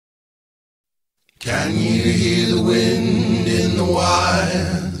Can you hear the wind in the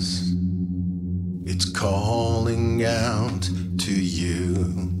wires? It's calling out to you.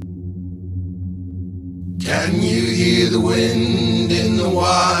 Can you hear the wind in the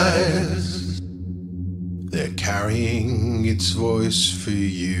wires? They're carrying its voice for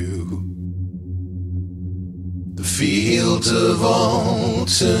you. The fields have all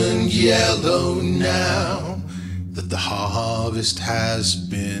turned yellow now that the harvest has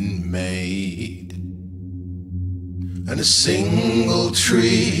been made. And a single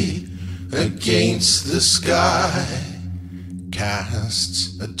tree against the sky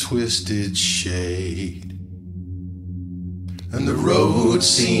casts a twisted shade. And the road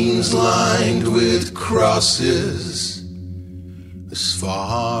seems lined with crosses as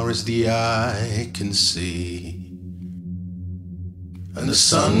far as the eye can see. And the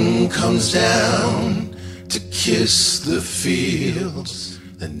sun comes down to kiss the fields,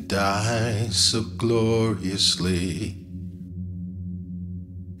 then dies so gloriously.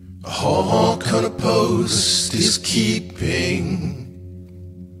 A hawk on a post is keeping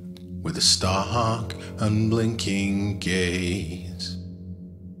with a stark, unblinking gaze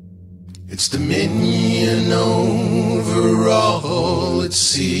its dominion over all it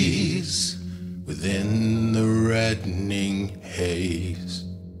sees within the reddening haze.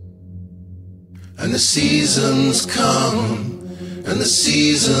 And the seasons come and the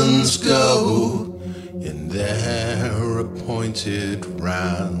seasons go in their appointed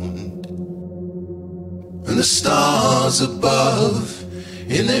round. And the stars above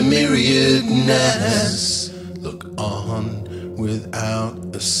in their myriadness look on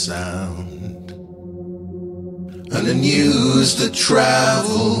without a sound. And the news that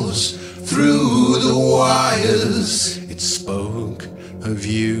travels through the wires, it spoke of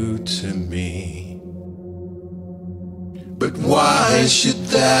you to me. But why should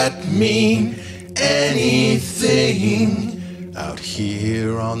that mean anything out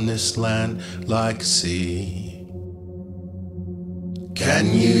here on this land like sea?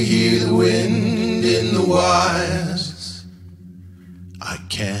 Can you hear the wind in the wires? I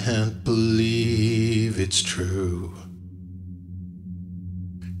can't believe it's true.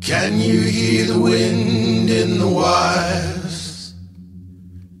 Can you hear the wind in the wires?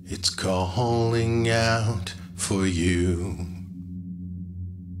 It's calling out for you.